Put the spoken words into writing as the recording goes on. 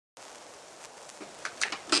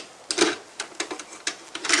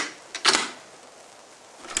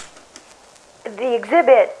The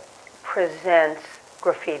exhibit presents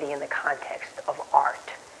graffiti in the context of art.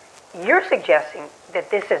 You're suggesting that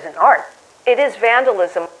this isn't art. It is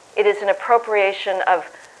vandalism. It is an appropriation of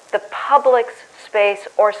the public's space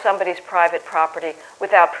or somebody's private property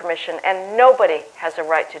without permission, and nobody has a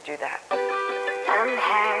right to do that. I'm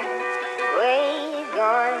halfway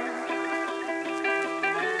gone,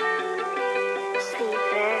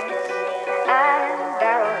 sleepless, I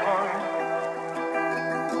got one.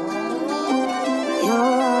 You're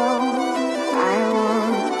all I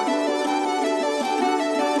want.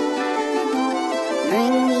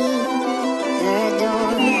 Bring me the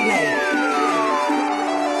dawn.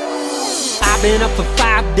 I've been up for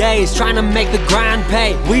 5 days trying to make the grind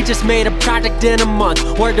pay. We just made a project in a month.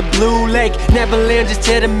 Word to Blue Lake, Neverland just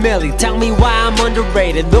hit a milli. Tell me why I'm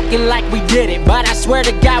underrated, looking like we did it, but I swear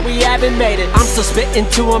to God we haven't made it. I'm still spitting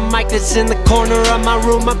to a mic that's in the corner of my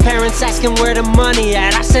room. My parents asking where the money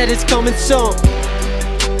at. I said it's coming soon.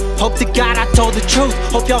 Hope to God I told the truth.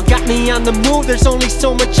 Hope y'all got me on the move. There's only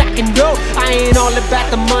so much I can do. I ain't all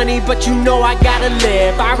about the money, but you know I gotta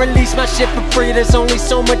live. I release my shit for free. There's only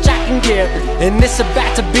so much I can give. And this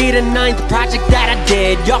about to be the 9th project that I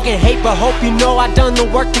did. Y'all can hate, but hope you know I done the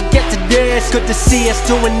work to get to this. Good to see us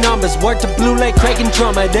doing numbers. Word to Blue Lake, Craig and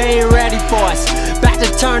Drummer. They ain't ready for us. About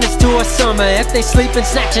to turn us to a summer. If they sleeping,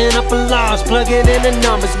 snatching up alarms, plugging in the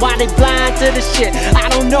numbers. Why they blind to the shit? I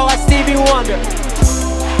don't know. I Stevie Wonder.